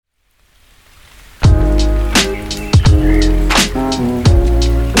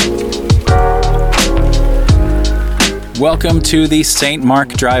Welcome to the St. Mark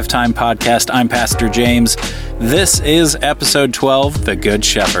Drive Time Podcast. I'm Pastor James. This is episode 12, The Good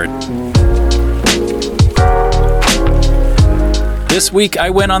Shepherd. This week,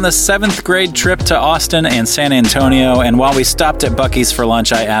 I went on the 7th grade trip to Austin and San Antonio, and while we stopped at Buc-ee's for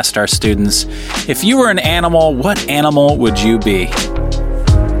lunch, I asked our students, if you were an animal, what animal would you be?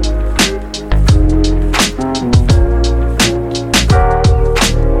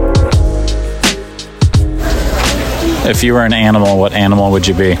 If you were an animal, what animal would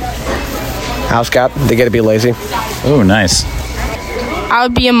you be? House cat. They get to be lazy. Ooh, nice. I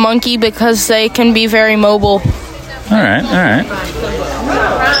would be a monkey because they can be very mobile. All right.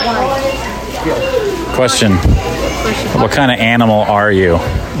 Question. What kind of animal are you?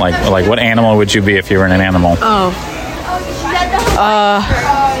 Like what animal would you be if you were an animal?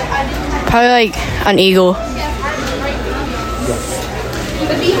 Probably like an eagle.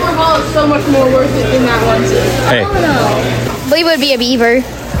 The beaver ball is so much more worth it than that one. Hey. I believe it would be a beaver.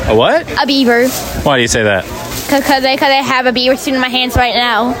 A what? A beaver. Why do you say that? Because I have a beaver suit in my hands right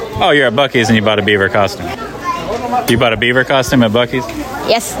now. Oh, you're at Buc-ee's and you bought a beaver costume. You bought a beaver costume at Buc-ee's?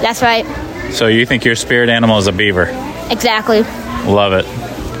 Yes, that's right. So you think your spirit animal is a beaver? Exactly. Love it.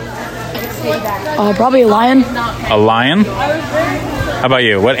 Probably a lion. A lion? How about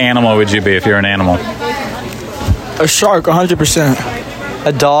you? What animal would you be if you're an animal? A shark, 100%.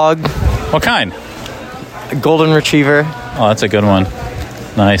 A dog. What kind? A golden retriever. Oh, that's a good one.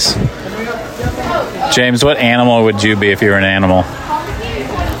 Nice. James, what animal would you be if you were an animal?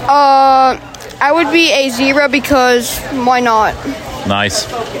 I would be a zebra because why not? Nice.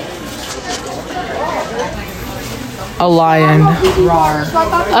 A lion. Rawr.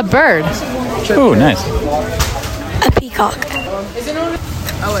 A bird. Ooh, nice. A peacock.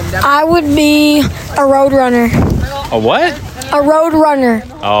 I would be a road runner. A what? A road runner.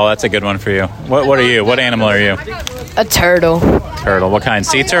 Oh, that's a good one for you. What are you? What animal are you? A turtle. Turtle. What kind?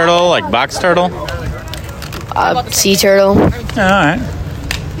 Sea turtle? Like box turtle? Sea turtle. All right.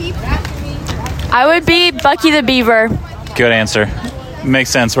 I would be Bucky the beaver. Good answer. Makes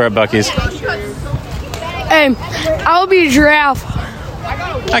sense. We're at Buc-ee's. Hey, I'll be a giraffe.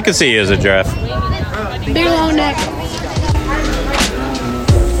 I could see you as a giraffe. Big long neck.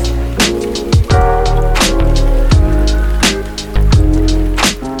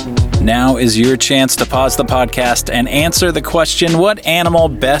 Now is your chance to pause the podcast and answer the question, what animal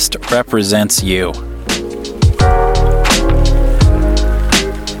best represents you?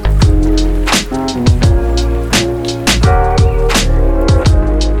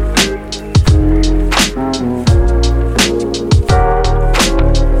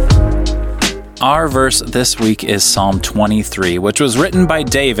 Our verse this week is Psalm 23, which was written by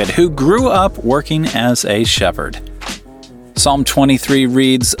David, who grew up working as a shepherd. Psalm 23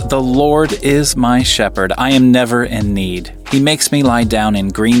 reads, "The Lord is my shepherd. I am never in need. He makes me lie down in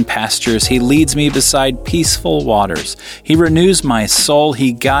green pastures. He leads me beside peaceful waters. He renews my soul.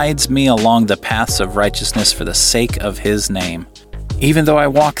 He guides me along the paths of righteousness for the sake of his name. Even though I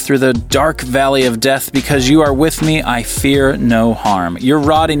walk through the dark valley of death, because you are with me, I fear no harm. Your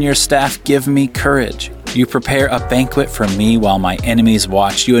rod and your staff give me courage. You prepare a banquet for me while my enemies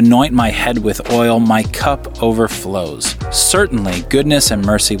watch. You anoint my head with oil. My cup overflows. Certainly, goodness and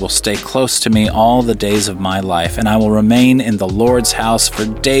mercy will stay close to me all the days of my life, and I will remain in the Lord's house for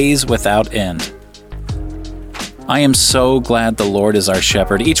days without end. I am so glad the Lord is our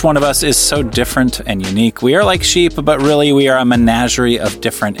shepherd. Each one of us is so different and unique. We are like sheep, but really we are a menagerie of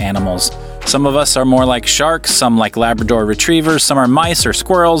different animals. Some of us are more like sharks, some like Labrador retrievers, some are mice or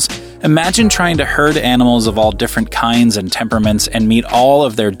squirrels. Imagine trying to herd animals of all different kinds and temperaments and meet all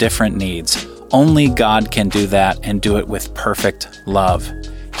of their different needs. Only God can do that and do it with perfect love.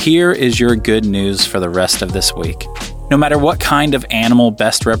 Here is your good news for the rest of this week. No matter what kind of animal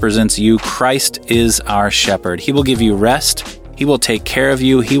best represents you, Christ is our shepherd. He will give you rest. He will take care of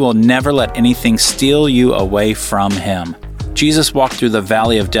you. He will never let anything steal you away from him. Jesus walked through the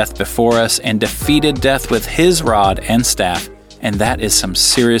valley of death before us and defeated death with his rod and staff, and that is some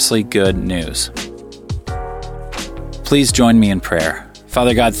seriously good news. Please join me in prayer.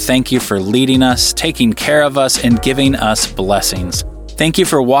 Father God, thank you for leading us, taking care of us, and giving us blessings. Thank you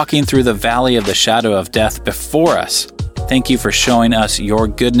for walking through the valley of the shadow of death before us. Thank you for showing us your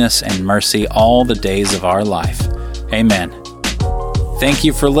goodness and mercy all the days of our life. Amen. Thank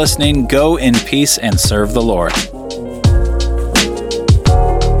you for listening. Go in peace and serve the Lord.